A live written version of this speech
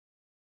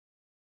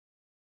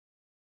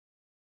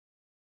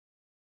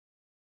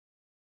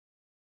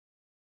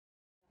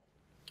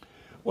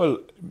Well,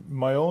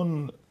 my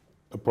own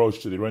approach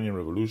to the Iranian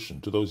Revolution,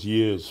 to those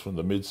years from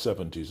the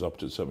mid-70s up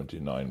to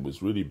 79,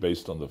 was really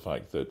based on the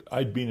fact that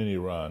I'd been in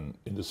Iran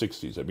in the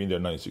 60s. I'd been there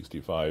in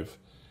 1965.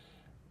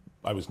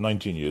 I was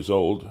 19 years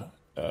old,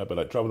 but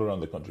I traveled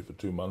around the country for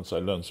 2 months. I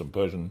learned some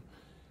Persian.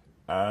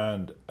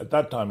 And at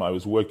that time, I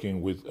was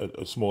working with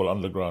a small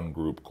underground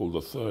group called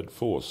the Third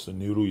Force, the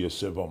Niruye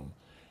Sevom.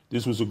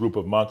 This was a group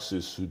of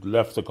Marxists who'd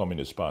left the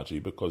Communist Party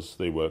because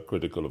they were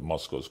critical of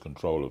Moscow's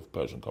control of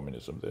Persian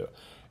communism there.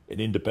 An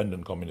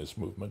independent communist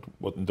movement,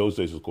 what in those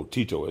days was called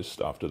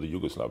Titoist, after the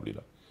Yugoslav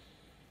leader.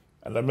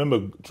 And I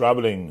remember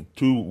traveling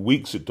 2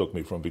 weeks it took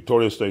me from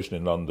Victoria Station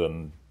in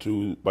London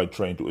by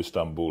train to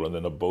Istanbul, and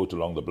then a boat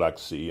along the Black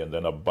Sea, and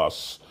then a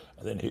bus,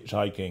 and then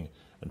hitchhiking,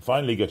 and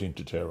finally getting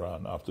to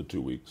Tehran after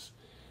 2 weeks.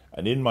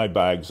 And in my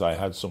bags I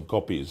had some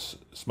copies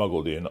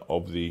smuggled in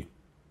of the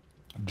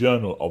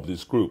journal of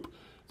this group.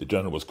 The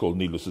journal was called,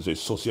 needless to say,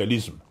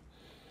 Socialism.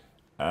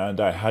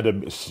 And I had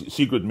a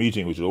secret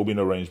meeting, which had all been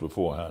arranged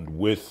beforehand,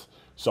 with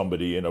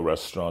somebody in a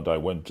restaurant. I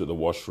went to the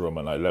washroom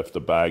and I left the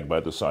bag by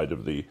the side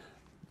of the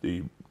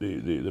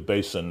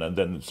basin, and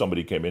then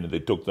somebody came in and they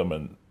took them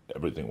and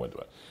everything went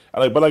well.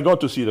 But I got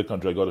to see the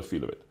country, I got a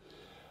feel of it.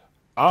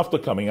 After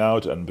coming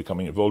out and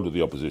becoming involved with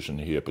the opposition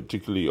here,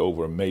 particularly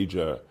over a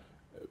major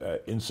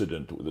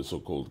incident with the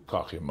so-called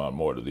Kahima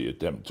murder, the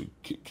attempt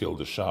to kill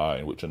the Shah,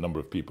 in which a number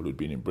of people who'd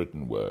been in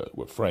Britain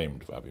were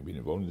framed for having been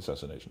involved in the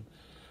assassination,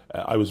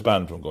 I was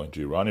banned from going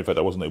to Iran. In fact,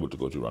 I wasn't able to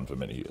go to Iran for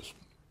many years.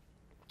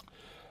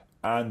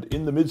 And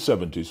in the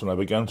mid-70s, when I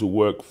began to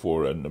work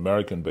for an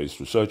American-based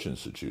research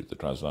institute, the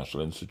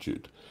Transnational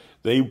Institute,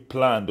 they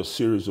planned a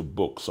series of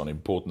books on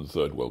important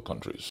third world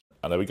countries.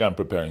 And I began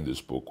preparing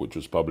this book, which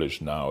was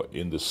published now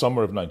in the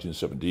summer of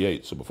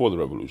 1978, so before the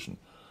revolution,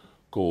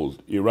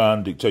 called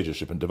Iran,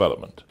 Dictatorship and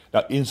Development.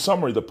 Now, in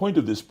summary, the point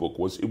of this book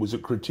was it was a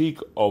critique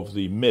of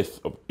the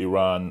myth of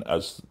Iran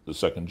as the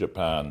second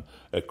Japan,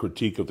 a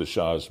critique of the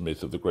Shah's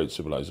myth of the great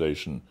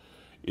civilization.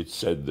 It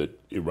said that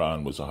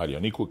Iran was a highly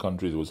unequal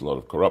country, there was a lot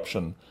of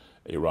corruption,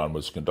 Iran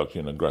was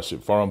conducting an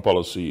aggressive foreign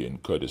policy in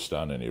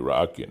Kurdistan, in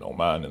Iraq, in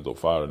Oman, in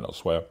Dhofar, and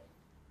elsewhere.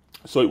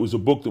 So it was a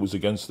book that was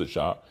against the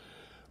Shah,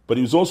 but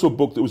it was also a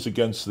book that was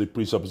against the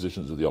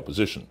presuppositions of the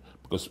opposition,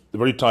 because the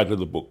very title of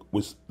the book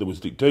was, there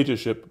was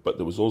dictatorship, but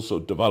there was also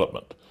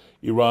development.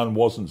 Iran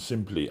wasn't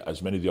simply,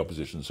 as many of the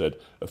opposition said,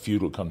 a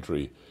feudal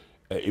country.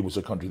 It was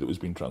a country that was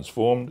being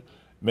transformed.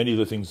 Many of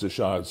the things the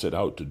Shah had set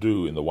out to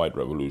do in the White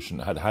Revolution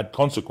had had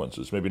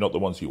consequences, maybe not the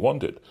ones he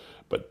wanted,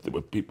 but there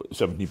were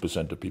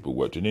 17% of people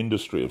worked in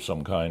industry of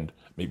some kind.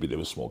 Maybe there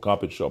were small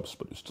carpet shops,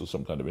 but it was still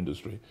some kind of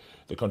industry.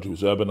 The country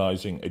was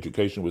urbanizing,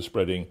 education was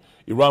spreading.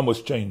 Iran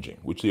was changing,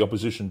 which the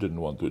opposition didn't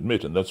want to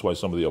admit, and that's why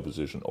some of the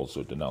opposition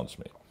also denounced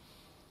me.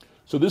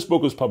 So this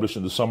book was published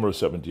in the summer of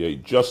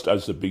 78, just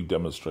as the big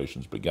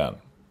demonstrations began.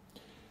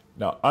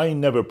 Now, I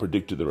never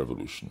predicted the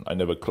revolution.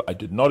 I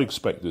did not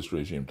expect this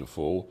regime to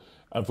fall.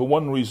 And for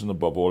one reason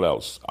above all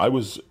else, I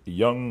was a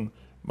young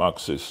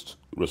Marxist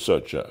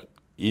researcher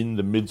in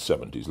the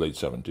mid-70s, late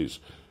 70s,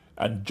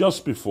 and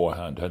just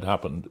beforehand had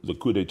happened the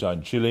coup d'etat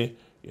in Chile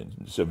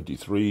in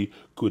 73,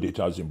 coup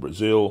d'etats in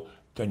Brazil.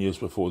 10 years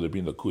before, there'd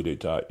been the coup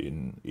d'etat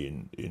in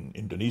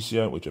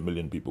Indonesia, in which 1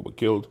 million people were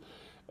killed.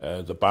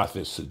 The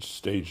Baathists had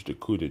staged a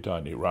coup d'etat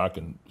in Iraq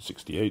in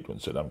 68 when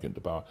Saddam came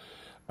to power.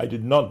 I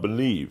did not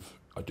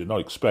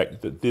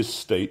expect that this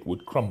state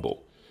would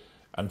crumble.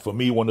 And for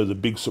me, one of the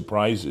big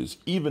surprises,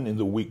 even in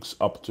the weeks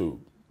up to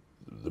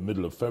the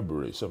middle of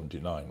February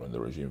 79, when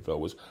the regime fell,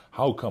 was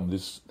how come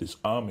this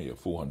army of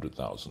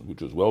 400,000,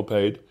 which was well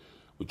paid,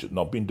 which had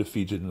not been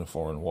defeated in a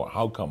foreign war,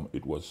 how come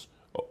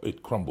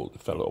it crumbled,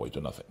 it fell away to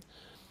nothing?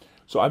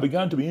 So I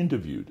began to be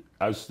interviewed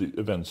as the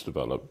events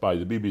developed by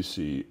the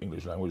BBC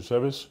English Language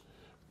Service,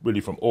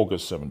 really from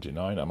August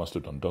 79. I must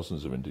have done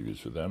dozens of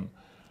interviews for them.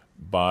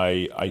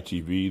 By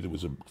ITV, there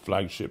was a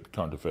flagship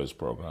current affairs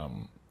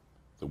program,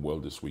 The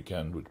World This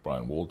Weekend, which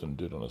Brian Walton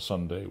did on a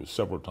Sunday. It was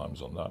several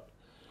times on that.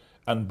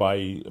 And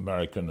by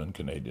American and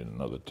Canadian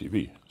and other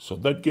TV. So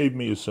that gave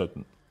me a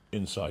certain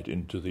insight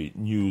into the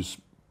news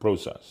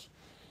process.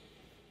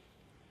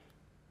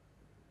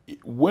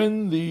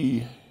 When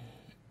the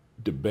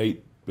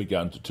debate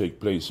began to take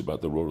place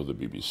about the role of the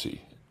BBC,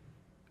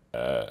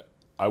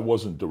 I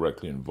wasn't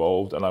directly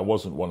involved, and I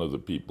wasn't one of the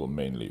people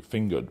mainly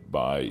fingered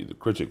by the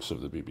critics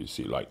of the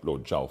BBC, like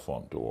Lord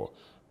Chalfont, or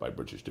by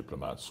British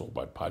diplomats, or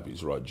by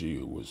Parvez Raji,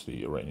 who was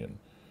the Iranian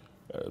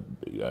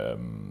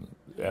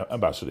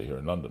ambassador here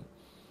in London.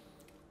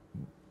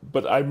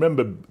 But I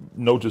remember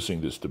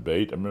noticing this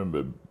debate. I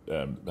remember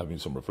having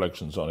some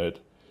reflections on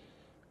it.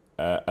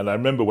 And I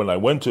remember when I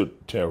went to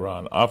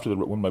Tehran,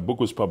 when my book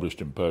was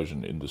published in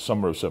Persian in the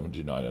summer of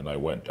 79, and I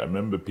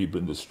remember people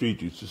in the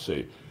street used to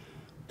say,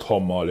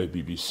 "Tom Male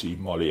BBC,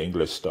 Male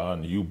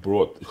Englistan, you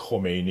brought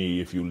Khomeini,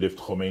 if you lift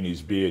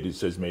Khomeini's beard, it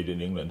says made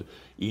in England,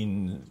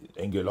 in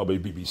Engelabe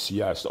BBC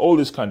asked," all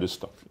this kind of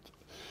stuff.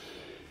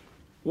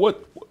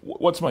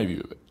 What's my view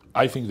of it?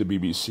 I think the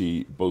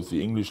BBC, both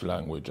the English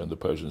language and the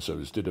Persian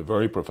service, did a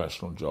very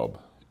professional job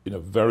in a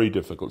very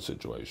difficult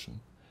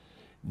situation.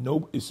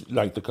 No, it's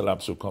like the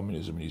collapse of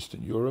communism in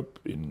Eastern Europe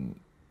in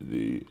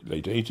the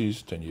late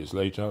 80s, 10 years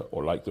later,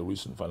 or like the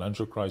recent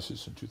financial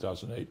crisis in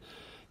 2008.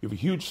 You have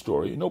a huge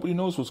story. Nobody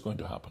knows what's going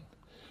to happen.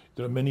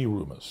 There are many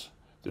rumors.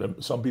 There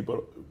are some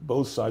people,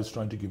 both sides,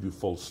 trying to give you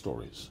false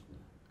stories.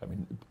 I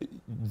mean,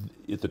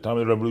 at the time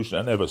of the revolution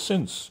and ever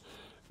since,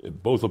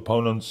 both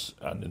opponents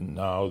and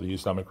now the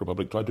Islamic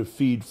Republic try to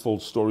feed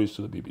false stories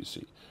to the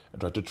BBC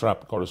and try to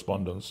trap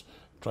correspondents,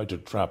 try to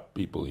trap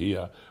people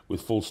here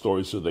with false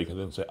stories so they can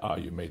then say,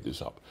 you made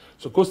this up.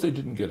 So, of course, they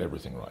didn't get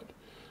everything right.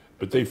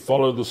 But they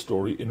followed the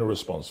story in a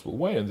responsible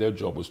way, and their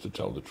job was to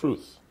tell the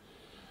truth.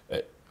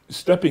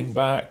 Stepping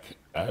back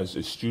as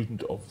a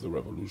student of the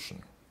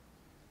revolution,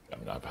 I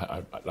mean,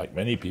 I've, like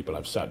many people,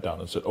 I've sat down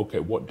and said, okay,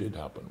 what did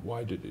happen?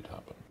 Why did it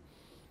happen?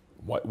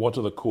 What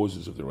are the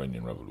causes of the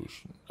Iranian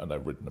Revolution? And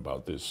I've written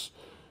about this,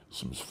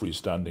 some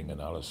freestanding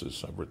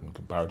analysis. I've written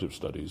comparative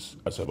studies,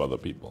 as have other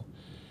people.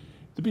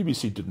 The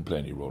BBC didn't play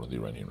any role in the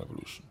Iranian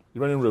Revolution. The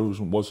Iranian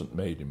Revolution wasn't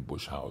made in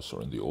Bush House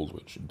or in the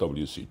Aldwych, in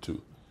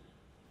WC2.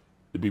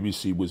 The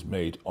BBC was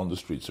made on the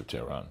streets of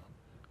Tehran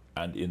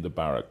and in the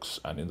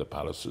barracks and in the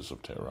palaces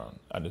of Tehran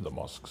and in the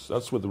mosques.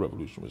 That's where the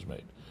revolution was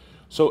made.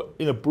 So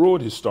in a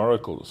broad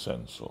historical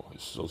sense or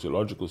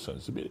sociological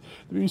sense, the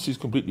BBC is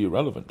completely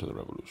irrelevant to the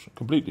revolution,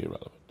 completely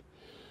irrelevant.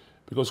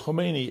 Because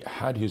Khomeini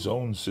had his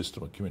own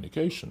system of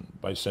communication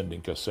by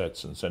sending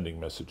cassettes and sending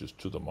messages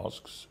to the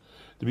mosques.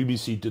 The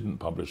BBC didn't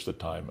publish the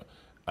time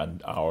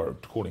and hour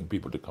calling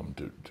people to come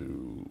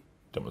to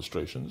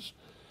demonstrations.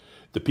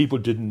 The people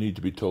didn't need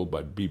to be told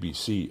by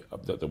BBC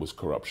that there was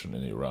corruption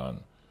in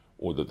Iran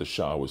or that the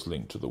Shah was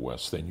linked to the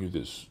West. They knew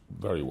this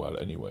very well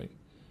anyway.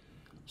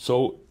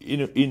 So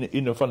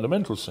in a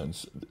fundamental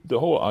sense, the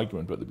whole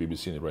argument about the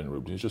BBC and the Iranian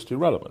Revolution is just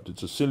irrelevant.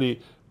 It's a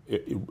silly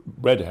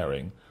red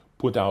herring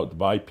put out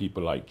by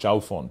people like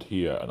Chalfont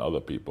here and other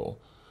people,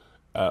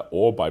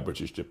 or by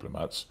British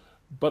diplomats,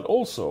 but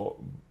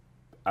also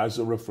as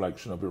a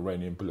reflection of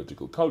Iranian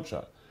political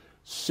culture.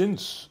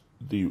 Since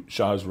the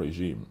Shah's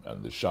regime,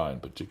 and the Shah in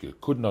particular,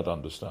 could not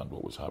understand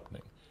what was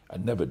happening,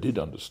 and never did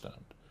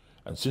understand,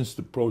 and since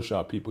the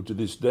pro-Shah people to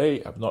this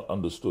day have not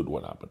understood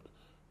what happened,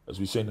 as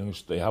we say in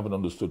English, they haven't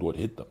understood what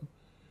hit them.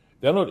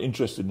 They're not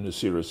interested in a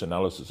serious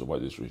analysis of why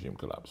this regime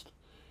collapsed.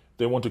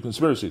 They want a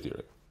conspiracy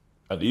theory.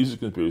 And the easiest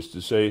conspiracy is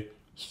to say,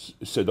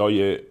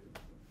 Sedaye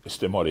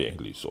Istemari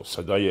English, or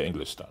Sedaye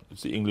Englistan.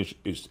 It's the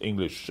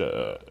English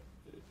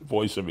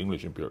voice of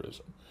English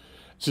imperialism.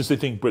 Since they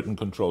think Britain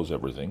controls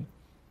everything,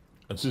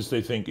 and since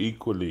they think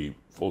equally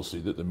falsely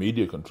that the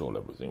media control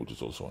everything, which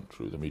is also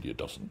untrue, the media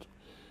doesn't,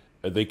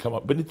 they come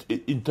up. But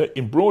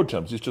in broad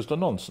terms, it's just a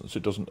nonsense.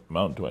 It doesn't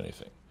amount to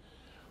anything.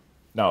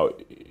 Now,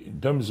 in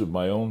terms of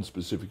my own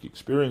specific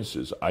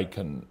experiences, I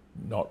can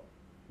not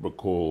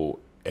recall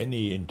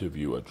any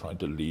interviewer trying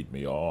to lead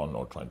me on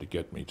or trying to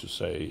get me to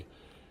say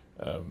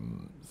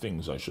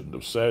things I shouldn't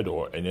have said,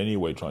 or in any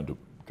way trying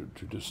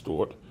to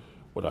distort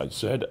what I'd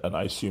said. And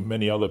I assume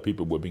many other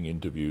people were being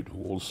interviewed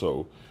who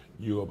also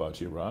knew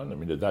about Iran. I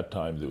mean, at that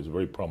time, there was a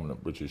very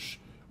prominent British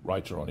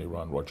writer on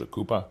Iran, Roger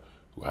Cooper,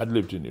 who had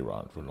lived in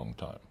Iran for a long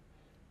time.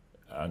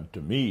 And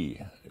to me,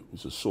 it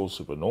was a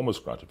source of enormous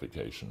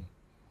gratification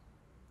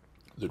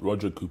that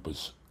Roger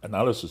Cooper's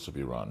analysis of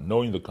Iran,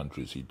 knowing the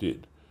countries he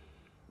did,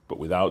 but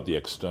without the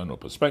external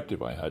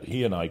perspective I had,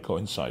 he and I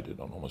coincided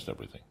on almost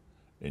everything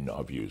in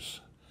our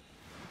views.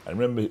 I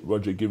remember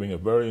Roger giving a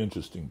very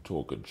interesting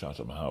talk at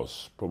Chatham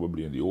House,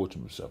 probably in the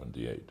autumn of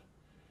 '78.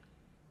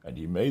 And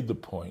he made the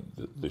point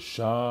that the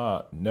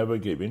Shah never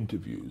gave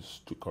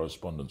interviews to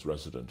correspondents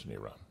resident in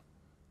Iran,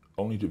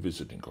 only to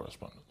visiting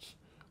correspondents.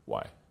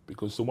 Why?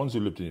 Because the ones who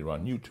lived in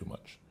Iran knew too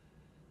much.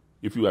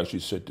 If you actually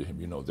said to him,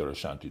 you know, there are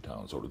shanty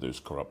towns or there's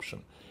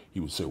corruption,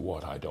 he would say,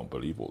 what, I don't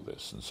believe all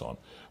this, and so on.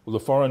 Well,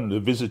 the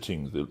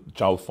visiting, the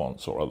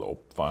Chalfonts or other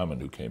firemen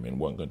who came in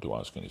weren't going to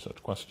ask any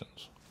such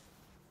questions.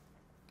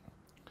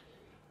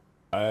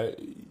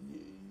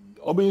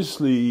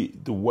 Obviously,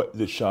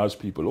 the Shah's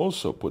people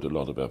also put a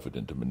lot of effort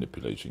into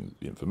manipulating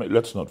the information.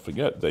 Let's not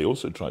forget, they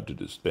also tried to,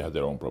 they had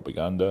their own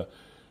propaganda,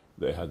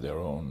 they had their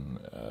own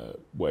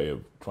way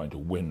of trying to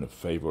win a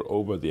favor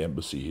over. The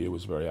embassy here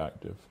was very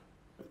active.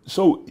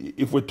 So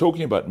if we're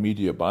talking about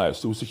media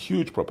bias, there was a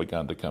huge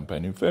propaganda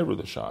campaign in favor of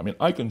the Shah. I mean,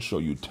 I can show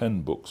you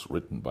 10 books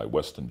written by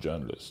Western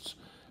journalists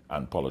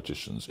and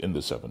politicians in the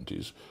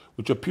 70s,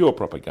 which are pure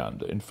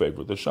propaganda in favor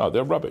of the Shah.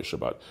 They're rubbish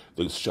about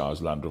the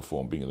Shah's land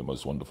reform being the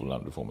most wonderful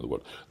land reform in the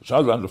world. The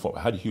Shah's land reform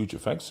had huge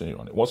effects in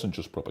Iran. It wasn't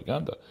just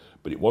propaganda,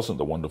 but it wasn't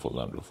the wonderful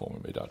land reform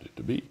it made out it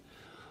to be.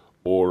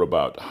 Or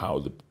about how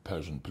the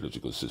Persian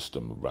political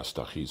system,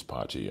 Rastakhi's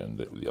party and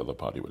the other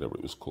party, whatever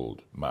it was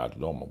called,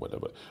 Mardom or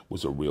whatever,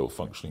 was a real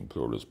functioning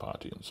pluralist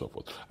party and so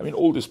forth. I mean,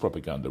 all this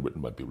propaganda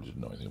written by people who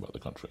didn't know anything about the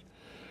country.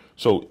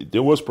 So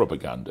there was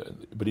propaganda,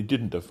 but it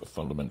didn't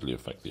fundamentally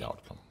affect the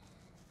outcome.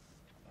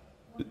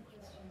 One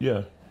question.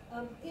 Yeah.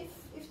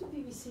 If the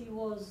BBC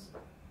was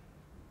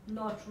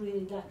not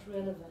really that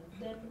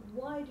relevant, then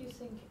why do you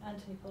think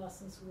Anthony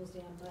Parsons, who was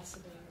the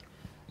ambassador,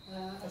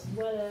 as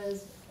well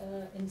as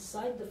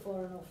inside the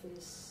Foreign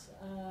Office,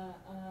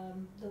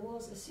 there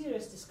was a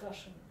serious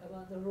discussion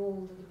about the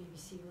role that the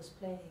BBC was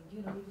playing.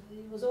 You know,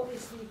 it was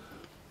obviously,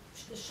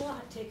 the Shah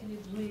had taken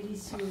it really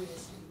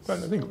seriously. Right,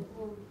 I think,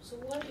 so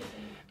why do you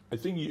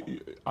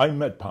think? I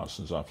met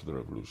Parsons after the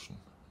revolution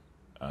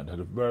and had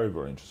a very,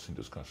 very interesting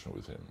discussion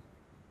with him,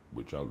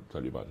 which I'll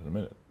tell you about in a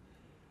minute.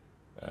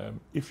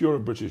 If you're a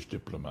British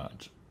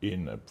diplomat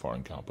in a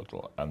foreign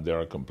capital and there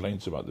are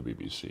complaints about the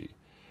BBC,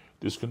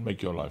 this can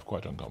make your life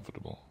quite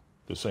uncomfortable.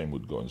 The same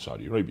would go in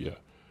Saudi Arabia.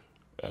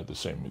 The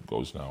same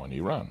goes now in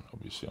Iran,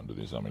 obviously, under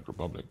the Islamic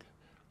Republic.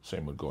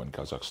 Same would go in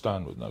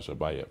Kazakhstan with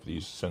Nazarbayev,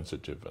 these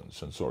sensitive and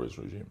censorious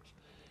regimes.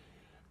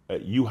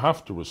 You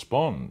have to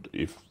respond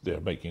if they're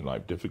making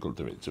life difficult,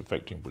 if it's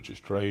affecting British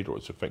trade or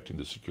it's affecting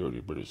the security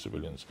of British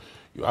civilians.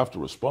 You have to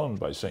respond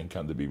by saying,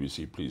 can the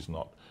BBC please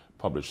not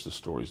publish the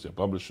stories they're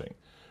publishing?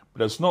 But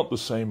that's not the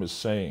same as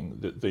saying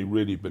that they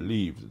really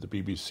believe that the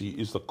BBC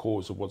is the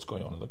cause of what's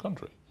going on in the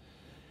country.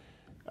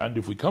 And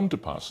if we come to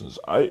Parsons,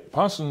 I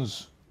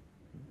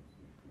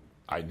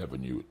never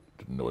knew,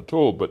 didn't know at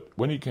all, but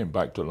when he came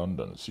back to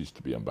London and ceased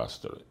to be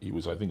ambassador, he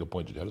was, I think,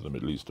 appointed head of the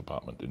Middle East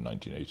Department in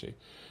 1980.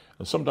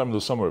 And sometime in the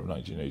summer of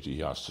 1980,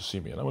 he asked to see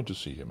me, and I went to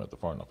see him at the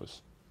Foreign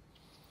Office.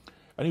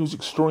 And he was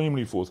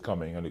extremely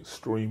forthcoming and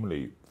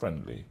extremely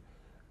friendly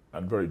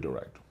and very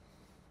direct.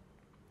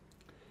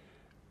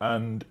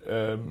 And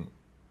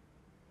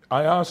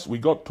we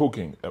got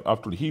talking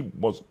after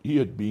he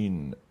had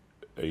been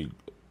a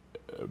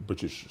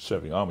British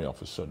serving army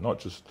officer, not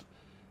just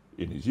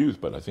in his youth,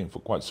 but I think for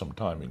quite some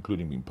time,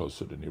 including being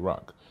posted in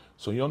Iraq.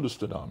 So he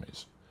understood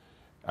armies.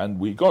 And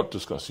we got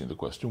discussing the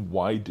question,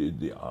 why did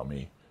the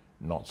army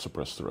not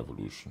suppress the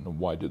revolution, and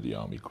why did the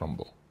army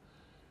crumble?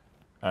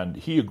 And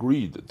he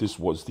agreed that this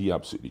was the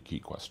absolutely key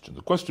question.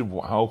 The question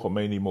of how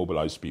Khomeini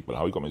mobilized people,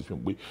 how he mobilized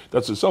people,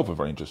 that's itself a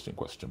very interesting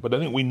question. But I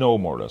think we know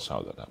more or less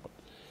how that happened.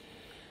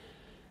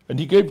 And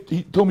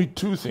he told me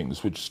two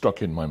things which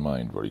struck in my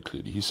mind very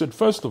clearly. He said,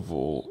 first of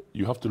all,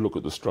 you have to look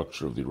at the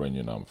structure of the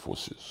Iranian armed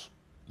forces,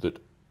 that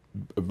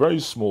a very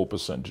small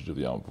percentage of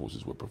the armed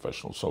forces were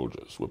professional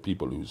soldiers, were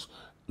people whose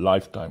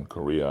lifetime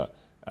career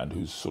and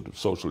whose sort of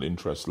social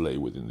interests lay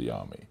within the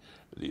army,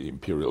 the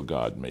Imperial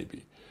Guard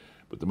maybe.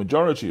 But the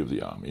majority of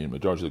the army, and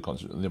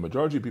the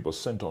majority of people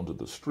sent onto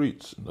the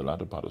streets in the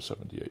latter part of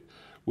 78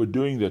 were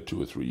doing their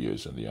 2 or 3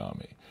 years in the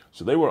army.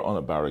 So they were on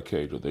a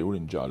barricade or they were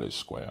in Jale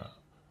Square,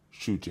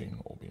 shooting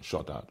or being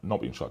shot at,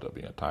 not being shot at,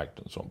 being attacked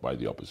and so on by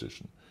the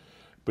opposition.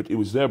 But it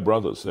was their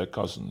brothers, their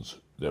cousins,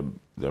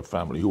 their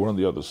family who were on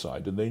the other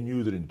side, and they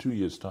knew that in 2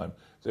 years' time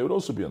they would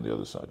also be on the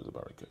other side of the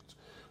barricades.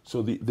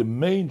 So the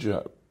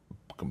major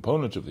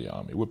component of the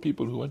army were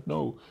people who had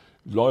no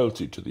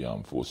loyalty to the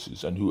armed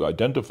forces and who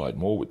identified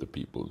more with the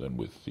people than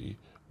with the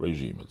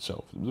regime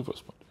itself. That was the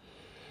first point.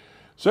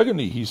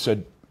 Secondly, he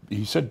said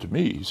to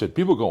me,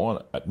 people go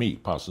on at me,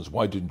 Parsons,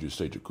 why didn't you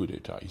stage a coup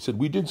d'etat? He said,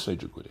 we did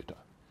stage a coup d'etat.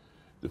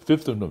 The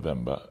 5th of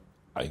November,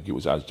 I think it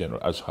was as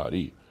General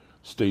Azhari,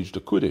 staged a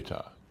coup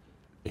d'etat.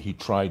 He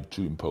tried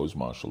to impose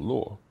martial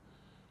law.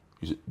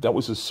 He said,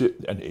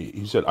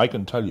 he said, I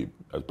can tell you,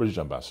 as British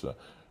ambassador,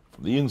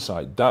 from the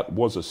inside, that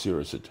was a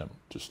serious attempt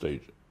to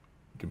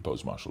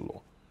impose martial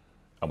law.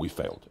 And we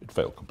failed. It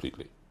failed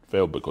completely. It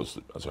failed because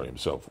Azhari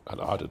himself had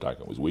a heart attack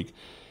and was weak.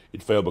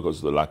 It failed because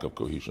of the lack of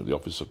cohesion of the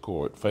officer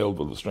corps. It failed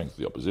with the strength of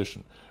the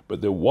opposition.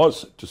 But there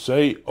was, to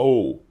say,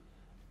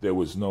 there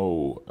was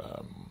no,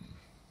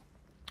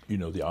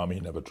 the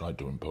army never tried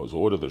to impose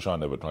order, the Shah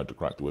never tried to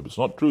crack the whip. It's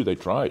not true. They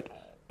tried,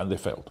 and they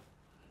failed.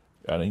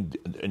 And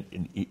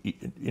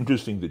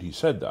interesting that he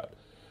said that.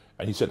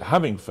 And he said,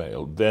 having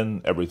failed,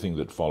 then everything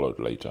that followed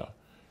later,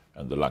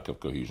 and the lack of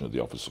cohesion of the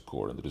officer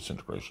corps and the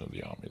disintegration of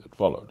the army that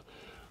followed.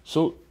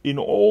 So in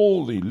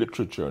all the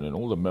literature and in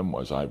all the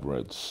memoirs I've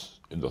read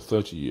in the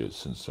 30 years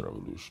since the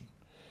revolution,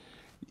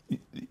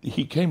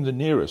 he came the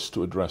nearest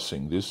to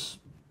addressing this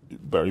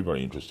very,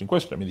 very interesting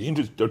question. I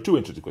mean, there are two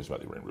interesting questions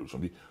about the Iranian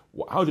Revolution.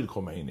 How did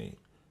Khomeini,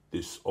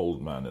 this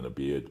old man in a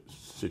beard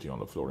sitting on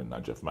the floor in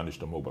Najaf, manage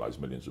to mobilize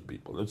millions of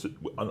people? That's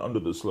under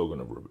the slogan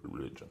of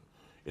religion,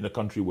 in a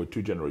country where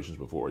 2 generations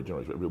before,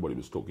 everybody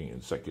was talking in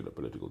secular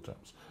political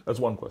terms. That's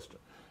one question.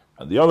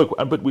 And the other,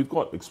 but we've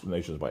got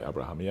explanations by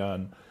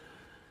Abrahamian,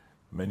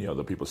 many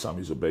other people,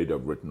 Sami Zubaydah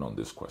have written on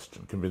this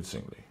question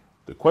convincingly.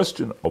 The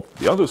question of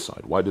the other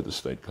side, why did the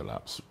state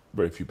collapse,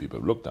 very few people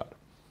have looked at.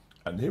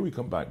 And here we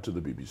come back to the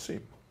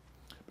BBC.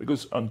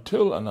 Because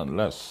until and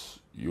unless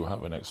you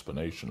have an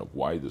explanation of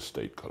why the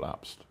state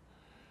collapsed,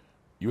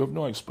 you have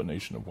no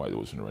explanation of why there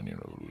was an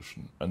Iranian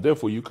revolution. And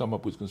therefore you come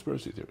up with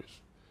conspiracy theories.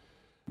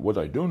 What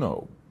I do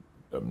know,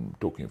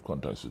 talking of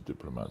contacts with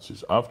diplomats,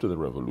 is after the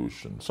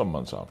revolution, some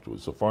months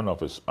afterwards, the Foreign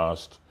Office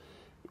asked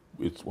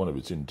one of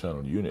its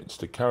internal units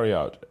to carry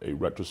out a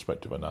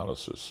retrospective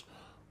analysis.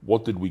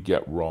 What did we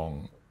get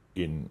wrong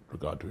in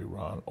regard to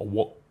Iran?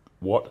 Or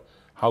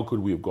how could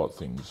we have got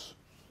things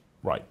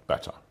right,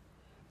 better?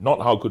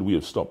 Not how could we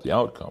have stopped the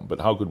outcome,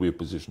 but how could we have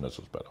positioned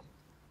ourselves better,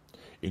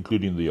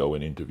 including the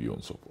Owen interview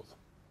and so forth.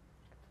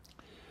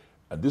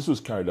 And this was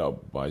carried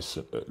out by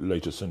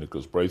later Sir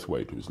Nicholas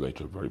Braithwaite, who was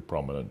later a very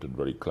prominent and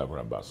very clever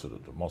ambassador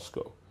to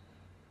Moscow.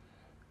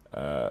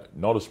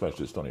 Not a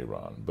specialist on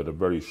Iran, but a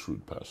very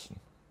shrewd person.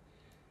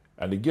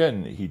 And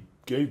again, he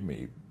gave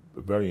me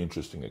a very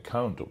interesting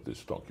account of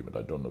this document.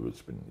 I don't know if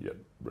it's been yet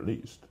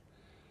released.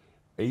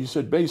 And he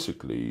said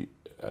basically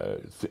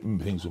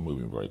things are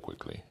moving very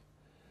quickly.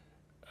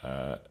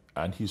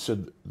 And he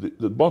said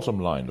the bottom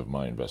line of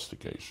my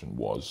investigation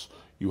was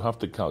you have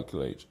to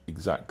calculate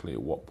exactly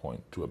at what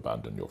point to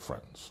abandon your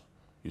friends.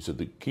 He said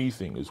the key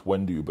thing is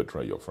when do you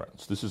betray your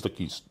friends? This is the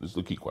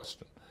key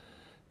question.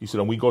 He said,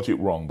 and we got it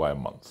wrong by a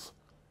month.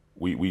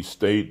 We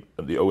stayed,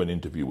 and the Owen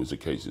interview was the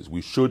cases.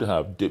 We should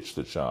have ditched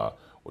the Shah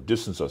or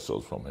distanced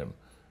ourselves from him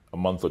a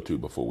month or two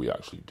before we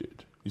actually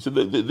did. He said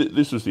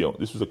this was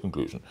the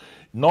conclusion.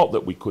 Not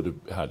that we could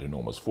have had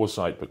enormous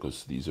foresight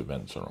because these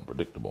events are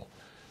unpredictable,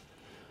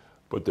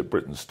 but that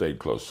Britain stayed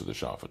close to the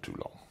Shah for too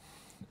long.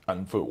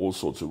 And for all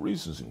sorts of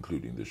reasons,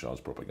 including the Shah's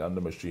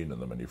propaganda machine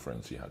and the many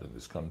friends he had in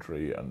this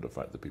country and the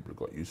fact that people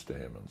got used to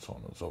him and so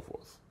on and so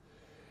forth.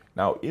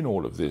 Now, in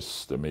all of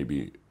this, there may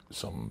be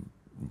some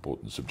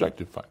important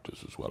subjective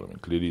factors as well. I mean,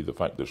 clearly the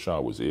fact that Shah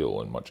was ill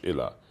and much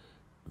iller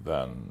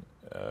than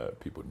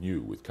people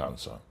knew with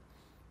cancer.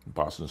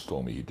 Parsons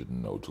told me he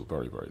didn't know till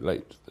very, very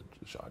late that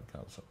the Shah had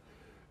cancer.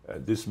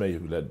 This may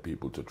have led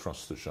people to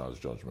trust the Shah's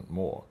judgment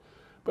more.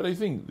 But I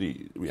think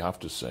we have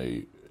to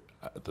say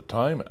at the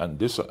time, and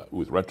this,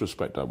 with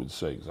retrospect, I would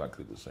say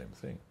exactly the same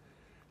thing.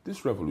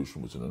 This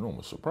revolution was an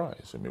enormous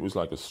surprise. I mean, it was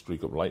like a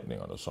streak of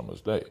lightning on a summer's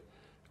day.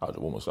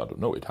 Almost out of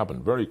nowhere. It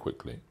happened very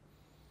quickly.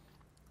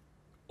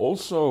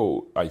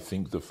 Also, I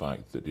think the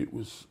fact that it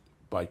was,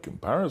 by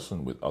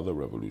comparison with other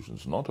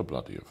revolutions, not a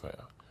bloody affair.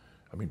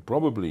 I mean,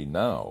 probably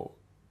now,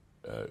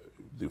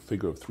 the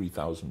figure of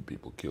 3,000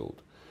 people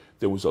killed.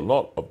 There was a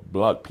lot of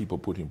blood, people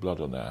putting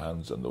blood on their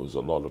hands, and there was a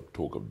lot of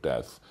talk of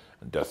death,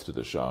 and death to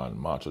the Shah, and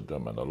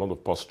martyrdom, and a lot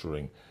of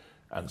posturing,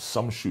 and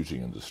some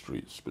shooting in the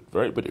streets.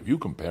 But if you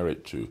compare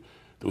it to,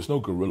 there was no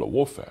guerrilla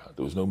warfare,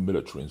 there was no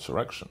military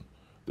insurrection.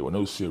 There were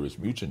no serious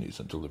mutinies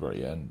until the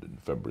very end in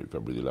February the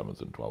 11th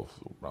and 12th,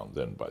 around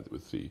then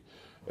with the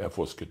Air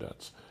Force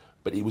cadets.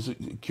 But it was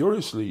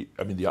curiously,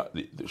 I mean,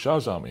 the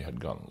Shah's army had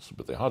guns,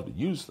 but they hardly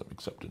used them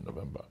except in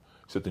November,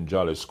 except in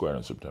Jaleh Square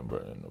in September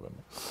and in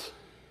November.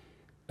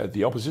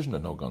 The opposition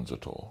had no guns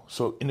at all.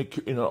 So in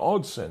an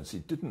odd sense,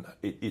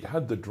 it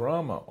had the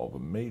drama of a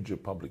major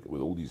public with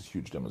all these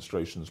huge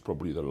demonstrations,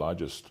 probably the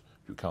largest,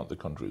 if you count the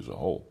country as a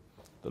whole,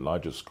 the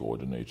largest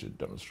coordinated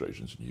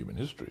demonstrations in human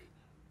history.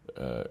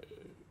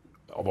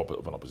 Of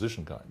an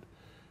opposition kind,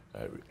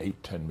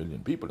 8-10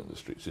 million people in the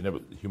streets.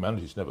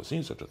 Humanity's never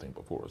seen such a thing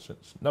before or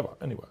since, never,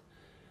 anywhere.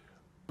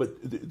 But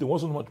there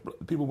wasn't much.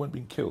 People weren't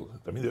being killed.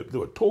 I mean, there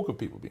were talk of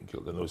people being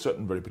killed, and there were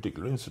certain very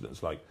particular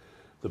incidents, like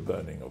the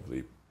burning of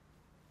the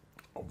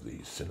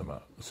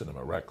cinema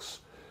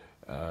Rex,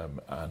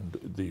 and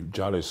the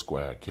Jaleh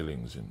Square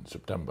killings in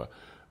September.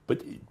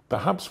 But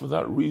perhaps for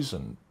that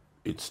reason,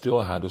 it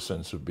still had a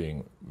sense of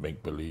being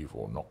make-believe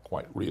or not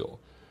quite real.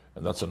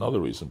 And that's another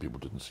reason people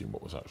didn't see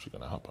what was actually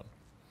going to happen.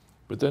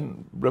 But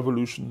then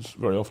revolutions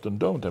very often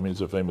don't. I mean,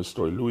 it's a famous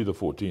story. Louis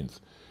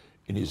XIV,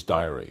 in his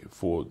diary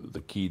for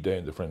the key day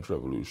in the French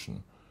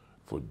Revolution,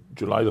 for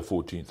July the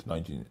 14th,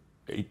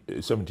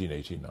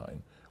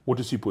 1789, what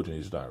does he put in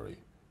his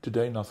diary?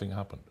 Today, nothing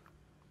happened.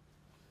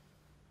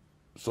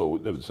 So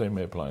the same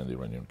may apply in the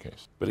Iranian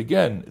case. But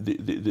again,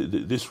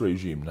 this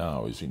regime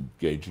now is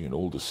engaging in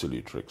all the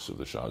silly tricks of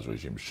the Shah's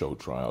regime, show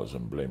trials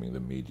and blaming the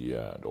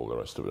media and all the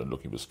rest of it and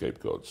looking for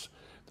scapegoats.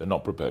 They're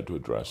not prepared to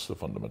address the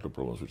fundamental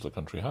problems which the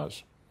country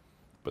has.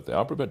 But they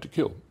are prepared to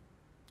kill,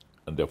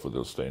 and therefore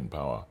they'll stay in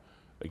power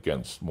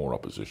against more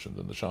opposition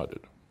than the Shah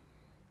did.